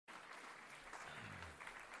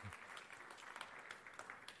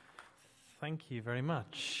Thank you very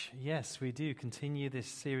much. Yes, we do continue this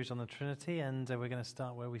series on the Trinity, and we're going to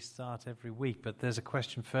start where we start every week. But there's a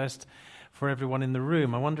question first for everyone in the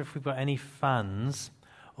room. I wonder if we've got any fans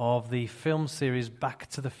of the film series Back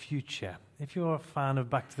to the Future. If you're a fan of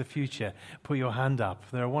Back to the Future, put your hand up.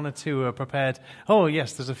 There are one or two who are prepared. Oh,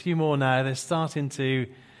 yes, there's a few more now. They're starting to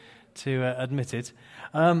admit it.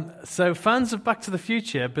 So fans of Back to the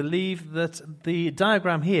Future believe that the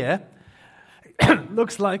diagram here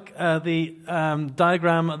looks like the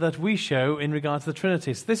diagram that we show in regard to the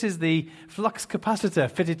Trinity. So this is the flux capacitor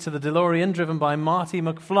fitted to the DeLorean driven by Marty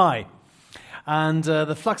McFly. And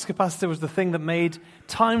the flux capacitor was the thing that made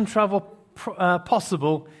time travel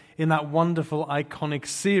possible in that wonderful, iconic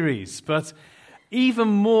series. But even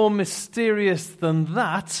more mysterious than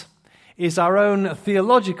that is our own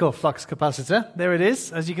theological flux capacitor. There it is.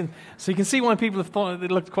 So you can see why people have thought it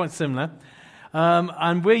looked quite similar.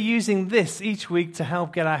 And we're using this each week to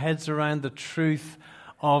help get our heads around the truth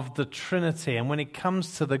of the Trinity. And when it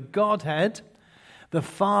comes to the Godhead, the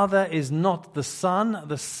Father is not the Son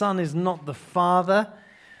is not the Father,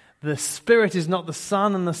 the Spirit is not the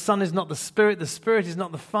Son, and the Son is not the Spirit is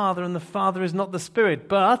not the Father, and the Father is not the Spirit.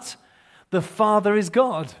 But the Father is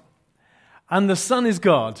God, and the Son is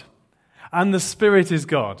God, and the Spirit is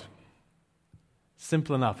God.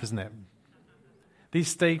 Simple enough, isn't it? These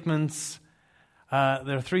statements...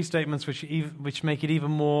 there are three statements which make it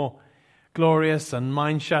even more glorious and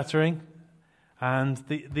mind-shattering. And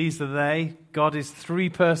these are they. God is three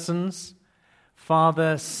persons,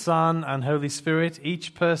 Father, Son, and Holy Spirit.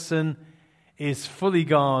 Each person is fully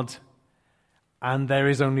God, and there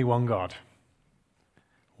is only one God.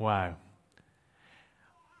 Wow.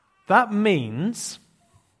 That means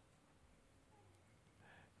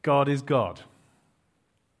God is God.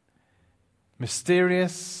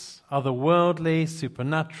 Mysterious, otherworldly,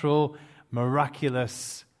 supernatural,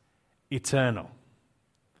 miraculous, eternal.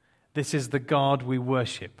 This is the God we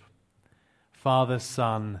worship, Father,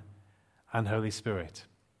 Son, and Holy Spirit.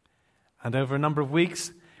 And over a number of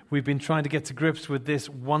weeks, we've been trying to get to grips with this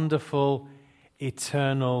wonderful,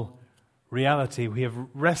 eternal reality. We have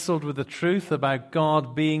wrestled with the truth about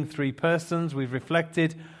God being three persons. We've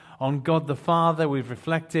reflected on God the Father. We've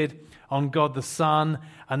reflected on God the Son.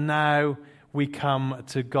 And now we come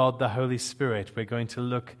to God the Holy Spirit. We're going to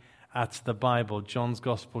look at the Bible, John's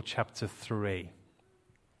Gospel, chapter 3.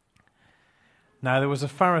 Now there was a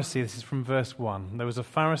Pharisee, this is from verse 1. There was a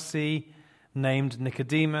Pharisee named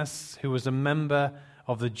Nicodemus who was a member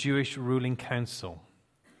of the Jewish ruling council.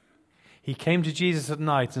 He came to Jesus at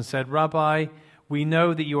night and said, "Rabbi, we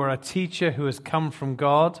know that you are a teacher who has come from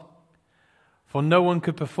God, for no one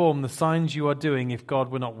could perform the signs you are doing if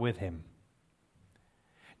God were not with him."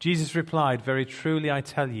 Jesus replied, "Very truly I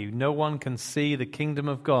tell you, no one can see the kingdom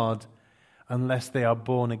of God unless they are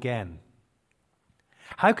born again."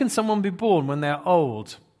 "How can someone be born when they are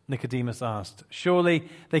old?" Nicodemus asked. "Surely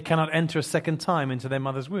they cannot enter a second time into their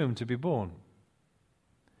mother's womb to be born."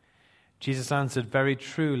 Jesus answered, "Very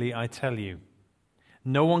truly I tell you,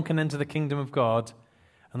 no one can enter the kingdom of God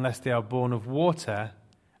unless they are born of water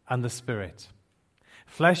and the Spirit.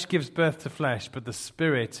 Flesh gives birth to flesh, but the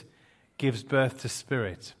Spirit gives birth to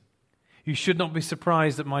spirit. You should not be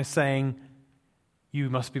surprised at my saying,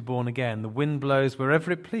 'You must be born again.' The wind blows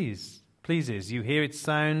wherever it pleases. You hear its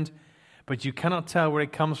sound, but you cannot tell where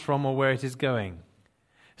it comes from or where it is going.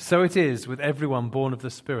 So it is with everyone born of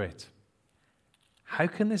the Spirit." "How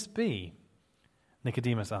can this be?"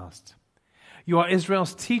 Nicodemus asked. "You are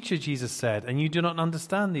Israel's teacher," Jesus said, "and you do not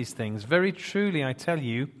understand these things. Very truly I tell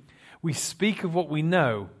you, we speak of what we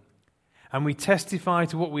know, and we testify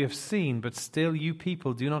to what we have seen, but still you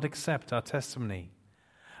people do not accept our testimony.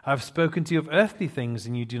 I have spoken to you of earthly things,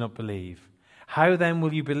 and you do not believe. How then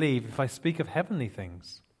will you believe if I speak of heavenly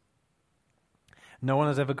things? No one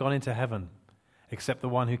has ever gone into heaven except the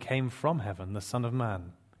one who came from heaven, the Son of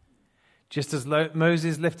Man. Just as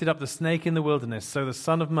Moses lifted up the snake in the wilderness, so the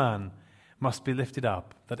Son of Man must be lifted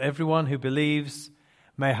up, that everyone who believes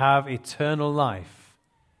may have eternal life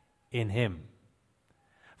in him.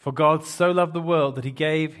 For God so loved the world that he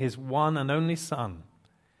gave his one and only Son,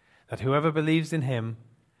 that whoever believes in him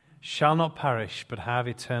shall not perish but have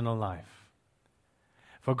eternal life.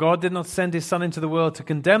 For God did not send his Son into the world to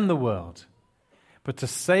condemn the world, but to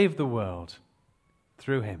save the world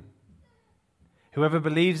through him. Whoever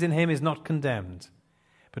believes in him is not condemned,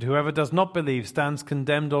 but whoever does not believe stands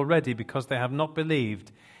condemned already, because they have not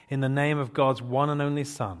believed in the name of God's one and only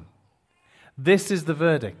Son. This is the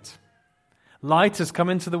verdict. Light has come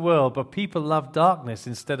into the world, but people love darkness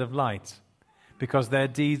instead of light, because their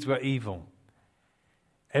deeds were evil.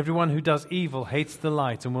 Everyone who does evil hates the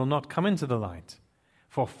light and will not come into the light,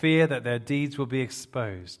 for fear that their deeds will be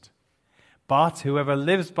exposed. But whoever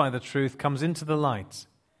lives by the truth comes into the light,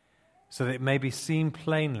 so that it may be seen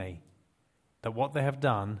plainly that what they have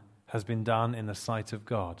done has been done in the sight of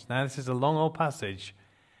God. Now, this is a long old passage,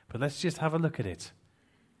 but let's just have a look at it.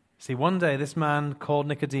 See, one day this man called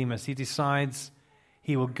Nicodemus, he decides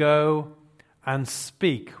he will go and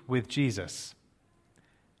speak with Jesus.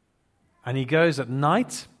 And he goes at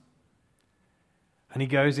night, and he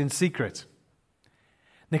goes in secret.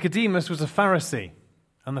 Nicodemus was a Pharisee,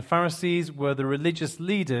 and the Pharisees were the religious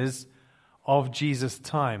leaders of Jesus'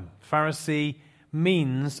 time. Pharisee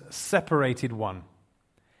means separated one.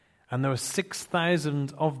 And there were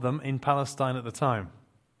 6,000 of them in Palestine at the time.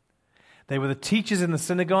 They were the teachers in the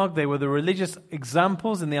synagogue, they were the religious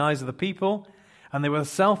examples in the eyes of the people, and they were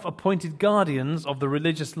self-appointed guardians of the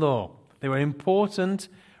religious law. They were important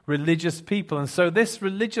religious people. And so this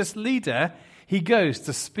religious leader, he goes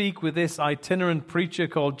to speak with this itinerant preacher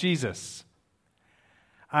called Jesus.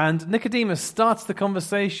 And Nicodemus starts the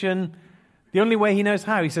conversation the only way he knows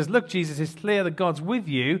how. He says, look, Jesus, it's clear that God's with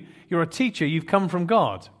you. You're a teacher. You've come from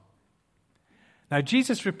God. Now,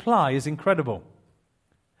 Jesus' reply is incredible.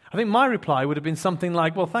 I think my reply would have been something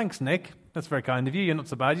like, well, thanks, Nick. That's very kind of you. You're not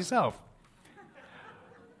so bad yourself.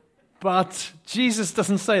 But Jesus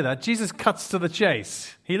doesn't say that. Jesus cuts to the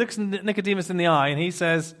chase. He looks Nicodemus in the eye and he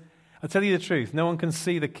says, I'll tell you the truth. No one can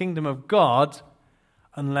see the kingdom of God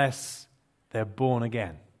unless they're born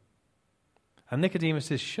again. And Nicodemus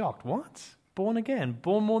is shocked. What? Born again?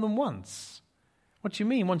 Born more than once? What do you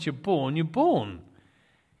mean? Once you're born, you're born.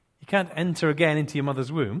 You can't enter again into your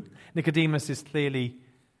mother's womb. Nicodemus is clearly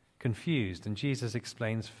confused. And Jesus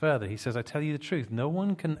explains further. He says, I tell you the truth. No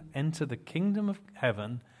one can enter the kingdom of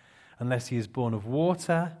heaven unless he is born of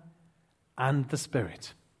water and the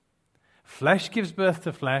Spirit. Flesh gives birth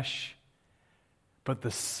to flesh, but the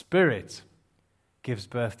Spirit gives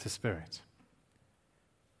birth to spirit.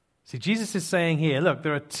 See, Jesus is saying here, look,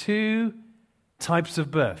 there are two types of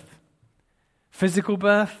birth. Physical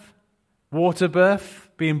birth, water birth,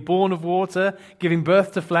 being born of water, giving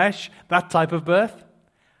birth to flesh, that type of birth,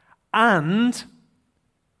 and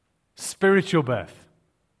spiritual birth.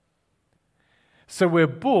 So we're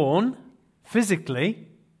born physically,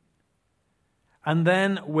 and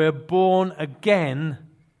then we're born again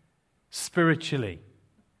spiritually.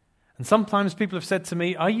 And sometimes people have said to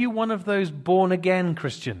me, are you one of those born-again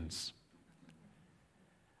Christians?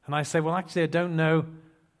 And I say, well, actually, I don't know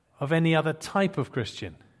of any other type of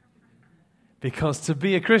Christian. Because to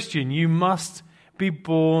be a Christian, you must be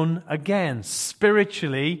born again,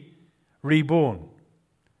 spiritually reborn.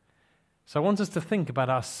 So I want us to think about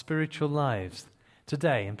our spiritual lives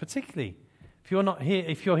today, and particularly, if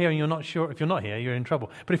you're here and you're not sure, if you're not here, you're in trouble.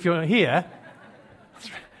 But if you're here,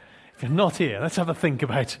 if you're not here, let's have a think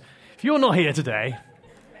about. If you're not here today,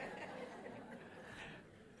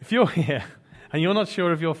 if you're here and you're not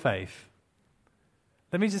sure of your faith,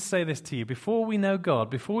 let me just say this to you. Before we know God,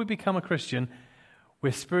 before we become a Christian,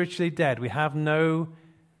 we're spiritually dead. We have no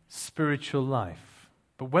spiritual life.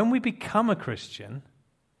 But when we become a Christian,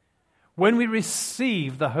 when we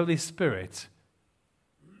receive the Holy Spirit,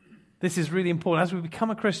 this is really important. As we become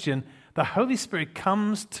a Christian, the Holy Spirit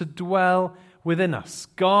comes to dwell within us.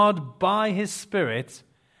 God, by His Spirit,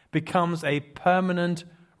 becomes a permanent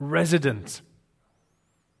resident.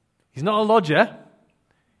 He's not a lodger.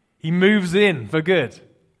 He moves in for good.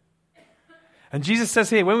 And Jesus says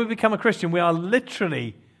here, when we become a Christian, we are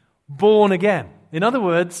literally born again. In other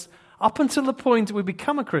words, up until the point we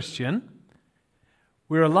become a Christian,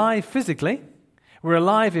 we're alive physically, we're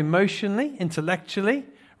alive emotionally, intellectually,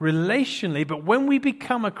 relationally, but when we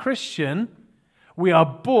become a Christian, we are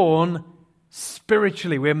born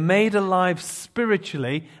spiritually. We're made alive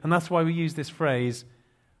spiritually, and that's why we use this phrase,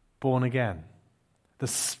 born again. The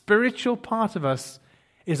spiritual part of us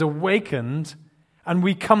is awakened, and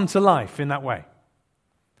we come to life in that way.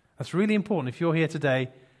 That's really important if you're here today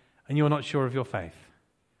and you're not sure of your faith.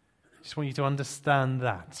 I just want you to understand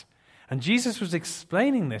that. And Jesus was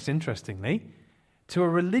explaining this, interestingly, to a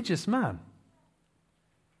religious man.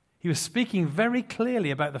 He was speaking very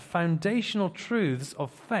clearly about the foundational truths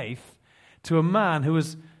of faith to a man who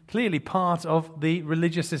was clearly part of the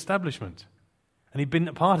religious establishment. And he'd been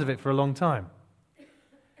a part of it for a long time.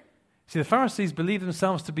 See, the Pharisees believed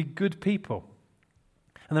themselves to be good people.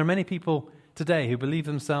 And there are many people today who believe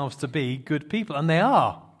themselves to be good people, and they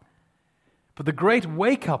are. But the great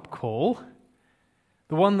wake-up call,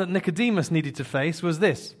 the one that Nicodemus needed to face, was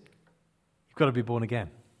this: you've got to be born again.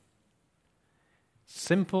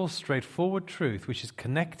 Simple, straightforward truth which is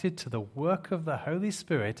connected to the work of the Holy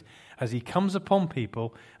Spirit as He comes upon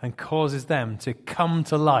people and causes them to come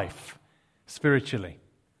to life spiritually.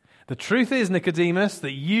 The truth is, Nicodemus,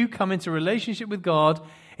 that you come into relationship with God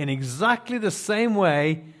in exactly the same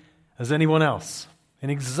way as anyone else. In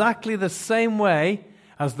exactly the same way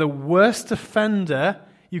as the worst offender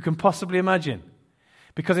you can possibly imagine.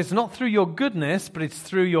 Because it's not through your goodness, but it's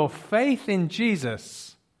through your faith in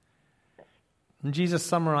Jesus. And Jesus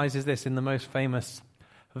summarizes this in the most famous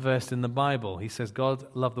verse in the Bible. He says, God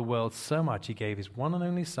loved the world so much, he gave his one and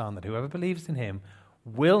only Son, that whoever believes in him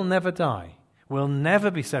will never die, will never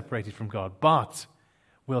be separated from God, but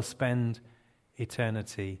will spend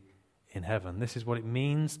eternity in heaven. This is what it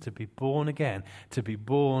means to be born again, to be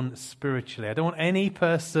born spiritually. I don't want any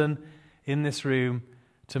person in this room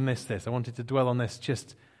to miss this. I wanted to dwell on this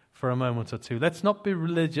just for a moment or two. Let's not be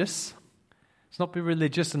religious. Let's not be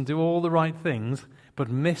religious and do all the right things, but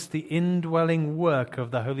miss the indwelling work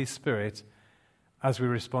of the Holy Spirit as we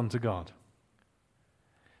respond to God.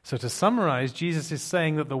 So to summarize, Jesus is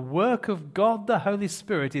saying that the work of God the Holy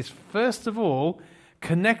Spirit is first of all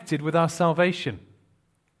connected with our salvation.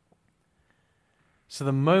 So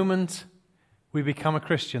the moment we become a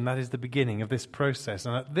Christian, that is the beginning of this process.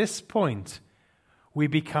 And at this point, we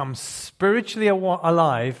become spiritually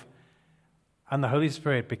alive, and the Holy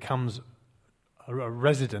Spirit becomes a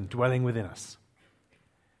resident dwelling within us.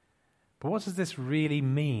 But what does this really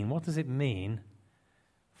mean? What does it mean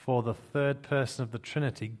for the third person of the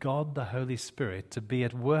Trinity, God the Holy Spirit, to be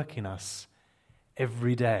at work in us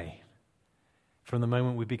every day from the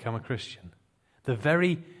moment we become a Christian? The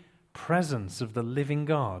very presence of the living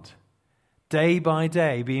God, day by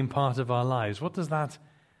day being part of our lives. What does that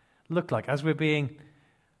look like as we're being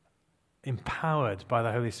empowered by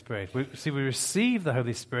the Holy Spirit? We receive the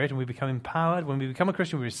Holy Spirit and we become empowered. When we become a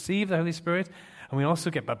Christian, we receive the Holy Spirit and we also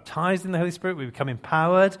get baptized in the Holy Spirit. We become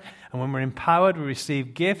empowered, and when we're empowered, we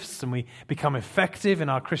receive gifts and we become effective in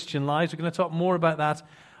our Christian lives. We're going to talk more about that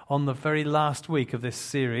on the very last week of this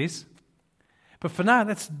series. But for now,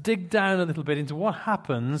 let's dig down a little bit into what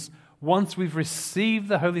happens once we've received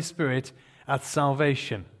the Holy Spirit at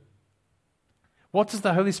salvation. What does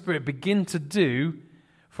the Holy Spirit begin to do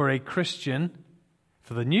for a Christian,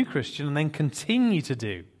 for the new Christian, and then continue to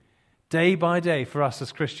do day by day for us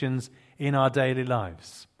as Christians in our daily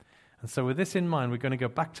lives? And so with this in mind, we're going to go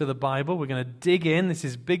back to the Bible. We're going to dig in. This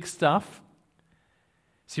is big stuff.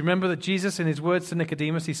 So you remember that Jesus, in his words to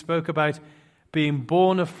Nicodemus, he spoke about being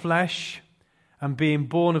born of flesh and being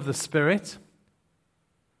born of the Spirit.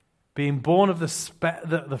 Being born of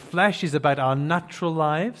the flesh is about our natural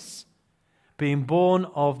lives. Being born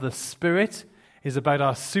of the Spirit is about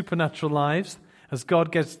our supernatural lives as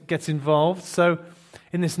God gets involved. So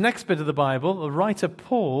in this next bit of the Bible, the writer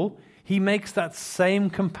Paul, he makes that same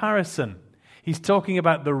comparison. He's talking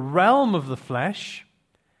about the realm of the flesh,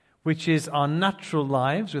 which is our natural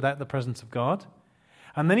lives without the presence of God.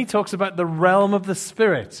 And then he talks about the realm of the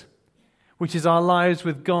Spirit, which is our lives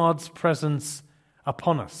with God's presence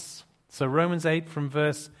upon us. So Romans 8 from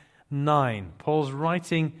verse 9. Paul's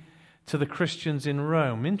writing to the Christians in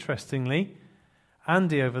Rome. Interestingly,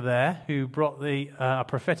 Andy over there, who brought the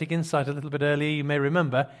prophetic insight a little bit earlier, you may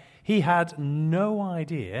remember, he had no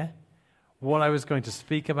idea what I was going to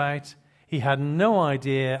speak about. He had no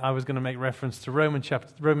idea I was going to make reference to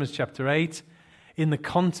Romans chapter 8 in the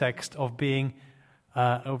context of being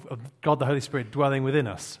of God the Holy Spirit dwelling within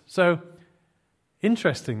us. So,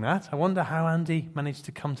 interesting that. I wonder how Andy managed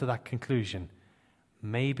to come to that conclusion.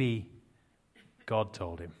 Maybe God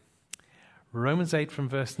told him. Romans 8 from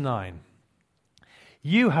verse 9.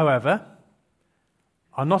 You, however,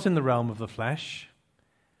 are not in the realm of the flesh,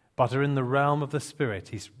 but are in the realm of the Spirit.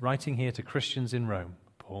 He's writing here to Christians in Rome,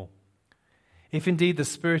 Paul. If indeed the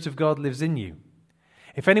Spirit of God lives in you.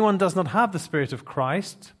 If anyone does not have the Spirit of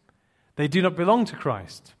Christ, they do not belong to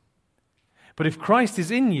Christ. But if Christ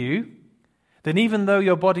is in you, then even though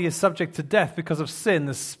your body is subject to death because of sin,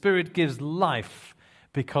 the Spirit gives life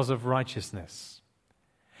because of righteousness.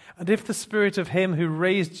 And if the Spirit of him who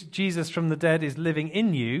raised Jesus from the dead is living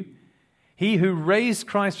in you, he who raised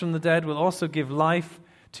Christ from the dead will also give life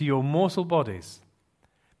to your mortal bodies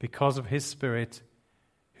because of his Spirit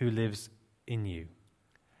who lives in you.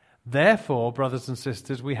 Therefore, brothers and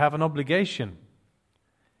sisters, we have an obligation,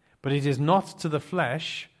 but it is not to the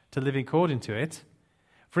flesh to live according to it.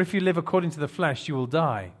 For if you live according to the flesh, you will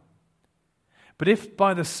die. But if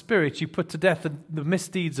by the Spirit you put to death the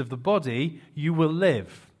misdeeds of the body, you will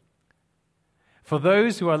live. For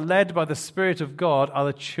those who are led by the Spirit of God are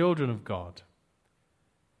the children of God.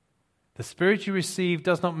 The Spirit you received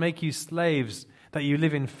does not make you slaves that you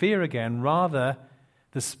live in fear again. Rather,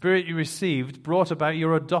 the Spirit you received brought about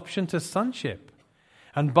your adoption to sonship.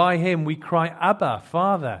 And by him we cry, Abba,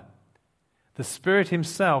 Father. The Spirit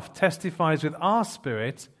himself testifies with our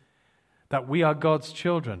spirit that we are God's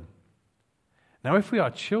children. Now, if we are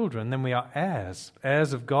children, then we are heirs,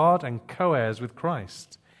 heirs of God and co-heirs with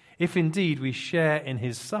Christ, if indeed we share in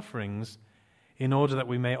his sufferings, in order that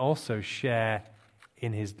we may also share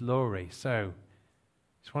in his glory. So,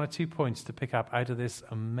 just one or 2 points to pick up out of this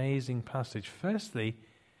amazing passage. Firstly,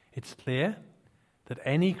 it's clear that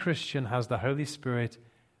any Christian has the Holy Spirit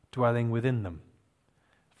dwelling within them.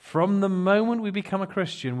 From the moment we become a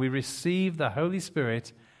Christian, we receive the Holy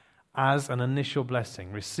Spirit as an initial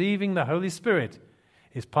blessing. Receiving the Holy Spirit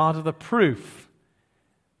is part of the proof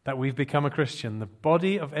that we've become a Christian. The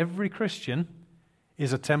body of every Christian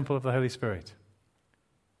is a temple of the Holy Spirit.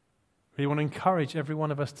 We want to encourage every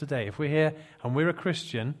one of us today. If we're here and we're a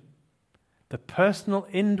Christian, the personal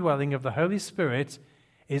indwelling of the Holy Spirit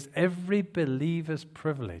is every believer's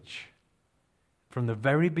privilege from the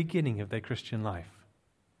very beginning of their Christian life.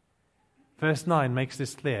 Verse 9 makes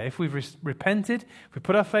this clear. If we've repented, if we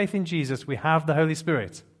put our faith in Jesus, we have the Holy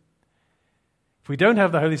Spirit. If we don't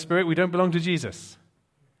have the Holy Spirit, we don't belong to Jesus.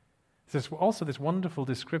 There's also this wonderful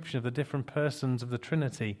description of the different persons of the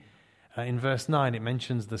Trinity. In verse 9, it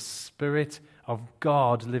mentions the Spirit of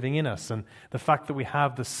God living in us and the fact that we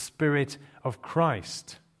have the Spirit of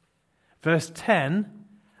Christ. Verse 10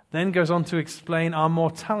 then goes on to explain our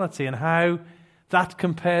mortality and how that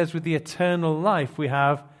compares with the eternal life we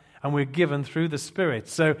have and we're given through the Spirit.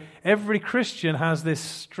 So every Christian has this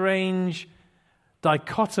strange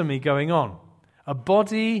dichotomy going on. A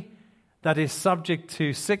body that is subject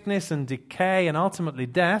to sickness and decay and ultimately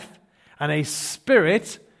death, and a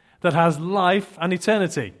spirit that has life and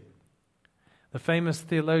eternity. The famous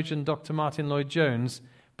theologian Dr. Martin Lloyd-Jones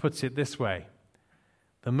puts it this way: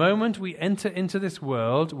 the moment we enter into this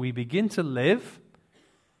world, we begin to live,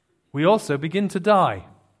 we also begin to die.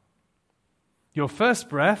 Your first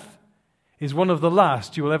breath is one of the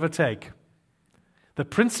last you will ever take. The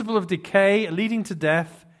principle of decay leading to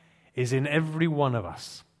death is in every one of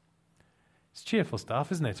us. It's cheerful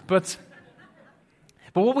stuff, isn't it? But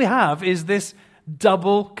what we have is this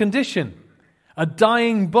double condition: a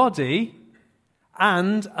dying body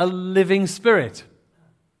and a living spirit.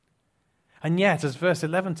 And yet, as verse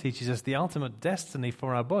 11 teaches us, the ultimate destiny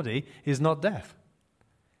for our body is not death.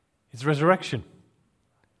 It's resurrection.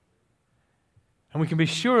 And we can be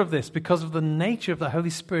sure of this because of the nature of the Holy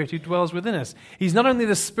Spirit who dwells within us. He's not only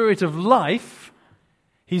the Spirit of life,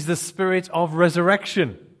 he's the Spirit of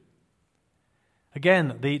resurrection.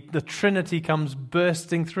 Again, the Trinity comes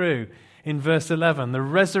bursting through in verse 11. The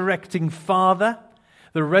resurrecting Father,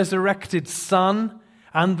 the resurrected Son,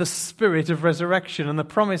 and the Spirit of resurrection. And the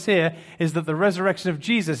promise here is that the resurrection of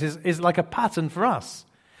Jesus is like a pattern for us.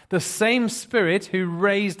 The same Spirit who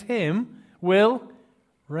raised him will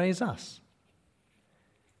raise us.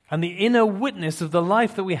 And the inner witness of the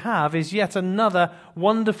life that we have is yet another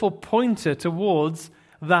wonderful pointer towards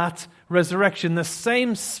that resurrection. The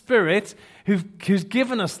same Spirit who's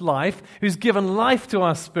given us life, who's given life to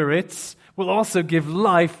our spirits, will also give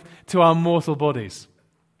life to our mortal bodies.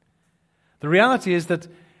 The reality is that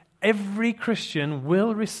every Christian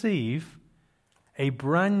will receive a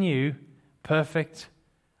brand new, perfect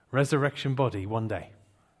resurrection body one day.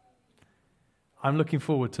 I'm looking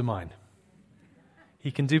forward to mine.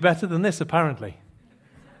 He can do better than this, apparently.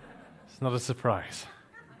 It's not a surprise.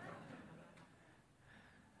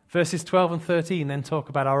 Verses 12 and 13 then talk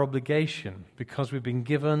about our obligation because we've been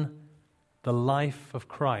given the life of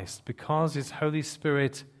Christ. Because his Holy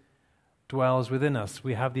Spirit dwells within us,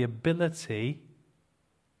 we have the ability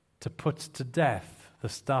to put to death the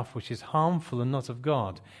stuff which is harmful and not of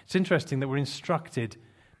God. It's interesting that we're instructed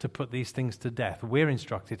to put these things to death. We're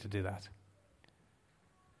instructed to do that.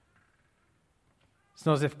 It's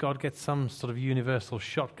not as if God gets some sort of universal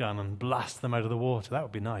shotgun and blasts them out of the water. That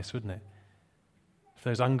would be nice, wouldn't it? If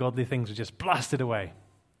those ungodly things were just blasted away.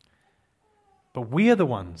 But we are the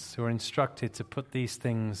ones who are instructed to put these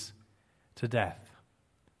things to death.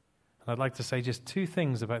 And I'd like to say just two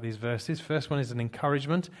things about these verses. First one is an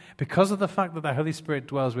encouragement. Because of the fact that the Holy Spirit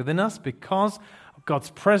dwells within us, because God's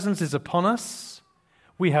presence is upon us,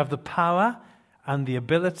 we have the power and the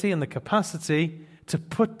ability and the capacity to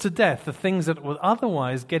put to death the things that would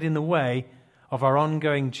otherwise get in the way of our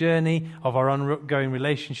ongoing journey, of our ongoing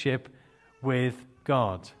relationship with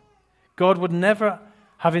God. God would never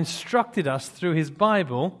have instructed us through his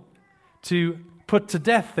Bible to put to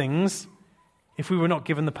death things if we were not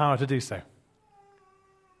given the power to do so.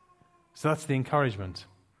 So that's the encouragement.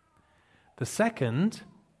 The second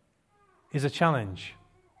is a challenge.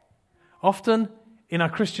 Often in our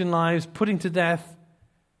Christian lives, putting to death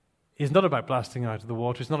is not about blasting out of the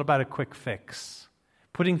water. It's not about a quick fix.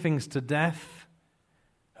 Putting things to death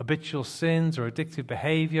habitual sins or addictive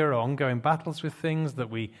behavior or ongoing battles with things that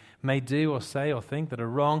we may do or say or think that are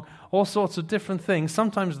wrong, all sorts of different things.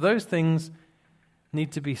 Sometimes those things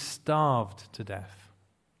need to be starved to death.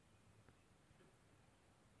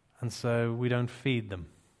 And so we don't feed them,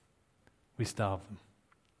 we starve them.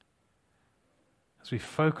 As we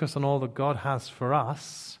focus on all that God has for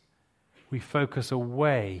us, we focus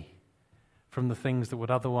away from the things that would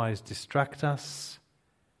otherwise distract us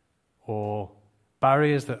or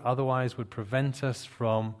barriers that otherwise would prevent us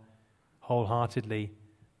from wholeheartedly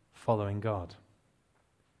following God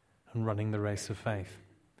and running the race of faith.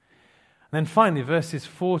 And then finally, verses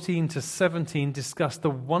 14 to 17 discuss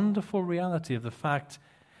the wonderful reality of the fact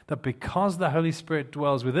that because the Holy Spirit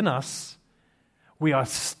dwells within us, we are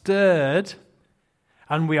stirred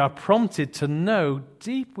and we are prompted to know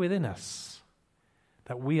deep within us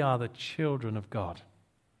that we are the children of God.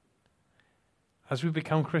 As we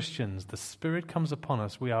become Christians, the Spirit comes upon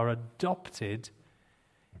us. We are adopted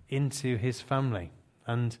into His family.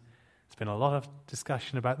 And there's been a lot of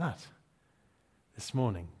discussion about that this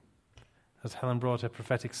morning. As Helen brought a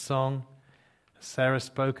prophetic song, Sarah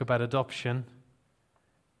spoke about adoption.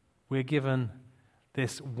 We're given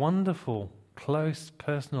this wonderful, close,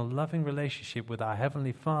 personal, loving relationship with our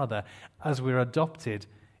Heavenly Father. As we're adopted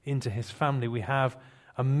into His family, we have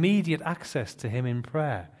immediate access to Him in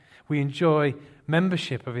prayer. We enjoy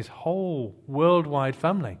membership of His whole worldwide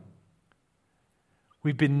family.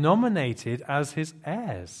 We've been nominated as His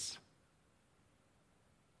heirs.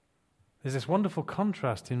 There's this wonderful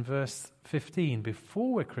contrast in verse 15.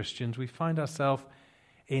 Before we're Christians, we find ourselves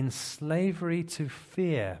in slavery to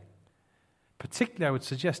fear. Particularly, I would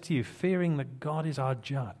suggest to you, fearing that God is our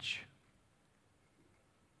judge.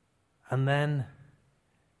 And then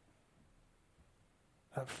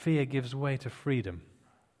that fear gives way to freedom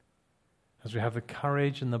as we have the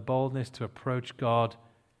courage and the boldness to approach God,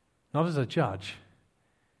 not as a judge,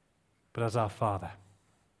 but as our Father.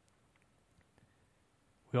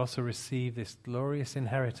 We also receive this glorious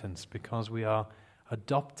inheritance because we are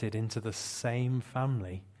adopted into the same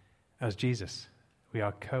family as Jesus. We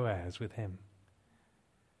are co-heirs with Him.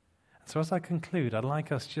 So as I conclude, I'd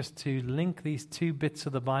like us just to link these two bits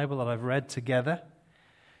of the Bible that I've read together.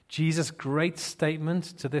 Jesus' great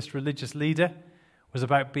statement to this religious leader was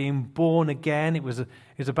about being born again. It was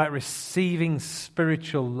about receiving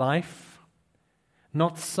spiritual life,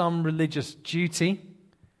 not some religious duty,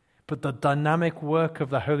 but the dynamic work of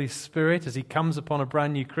the Holy Spirit as He comes upon a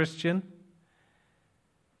brand new Christian.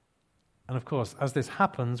 And of course, as this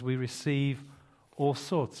happens, we receive all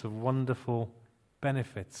sorts of wonderful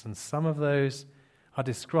benefits. And some of those are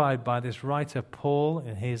described by this writer Paul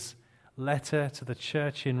in his letter to the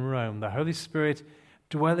church in Rome. The Holy Spirit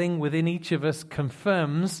dwelling within each of us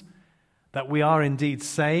confirms that we are indeed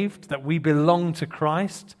saved, that we belong to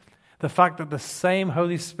Christ. The fact that the same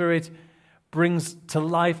Holy Spirit brings to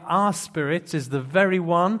life our spirits is the very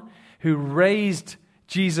one who raised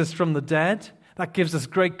Jesus from the dead. That gives us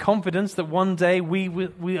great confidence that one day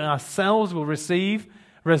we ourselves will receive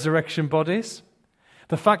resurrection bodies.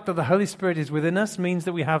 The fact that the Holy Spirit is within us means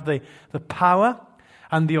that we have the power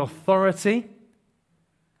and the authority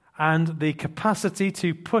and the capacity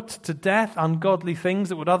to put to death ungodly things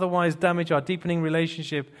that would otherwise damage our deepening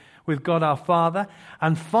relationship with God our Father.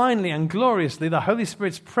 And finally and gloriously, the Holy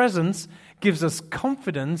Spirit's presence gives us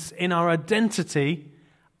confidence in our identity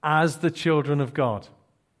as the children of God.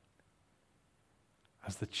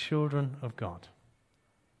 As the children of God.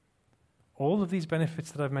 All of these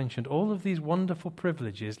benefits that I've mentioned, all of these wonderful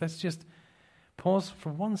privileges, let's just pause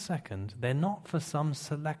for 1 second. They're not for some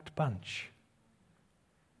select bunch.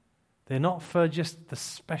 They're not for just the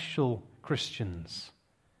special Christians.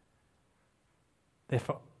 They're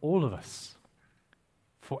for all of us.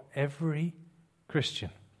 For every Christian.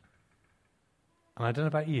 And I don't know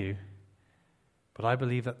about you, but I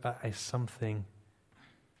believe that that is something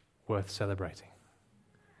worth celebrating.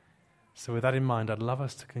 So with that in mind, I'd love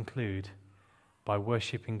us to conclude by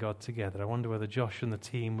worshipping God together. I wonder whether Josh and the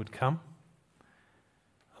team would come.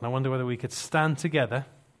 And I wonder whether we could stand together.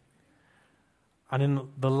 And in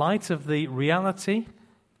the light of the reality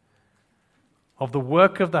of the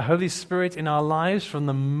work of the Holy Spirit in our lives from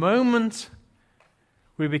the moment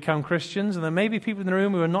we become Christians, and there may be people in the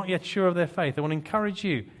room who are not yet sure of their faith, I want to encourage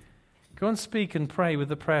you, go and speak and pray with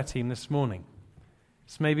the prayer team this morning.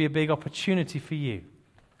 This may be a big opportunity for you.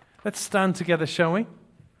 Let's stand together, shall we?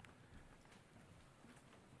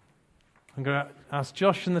 I'm going to ask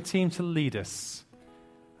Josh and the team to lead us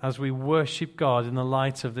as we worship God in the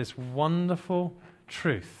light of this wonderful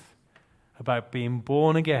truth about being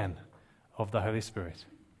born again of the Holy Spirit.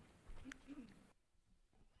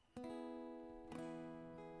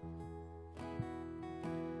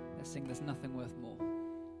 sing There's Nothing Worth More.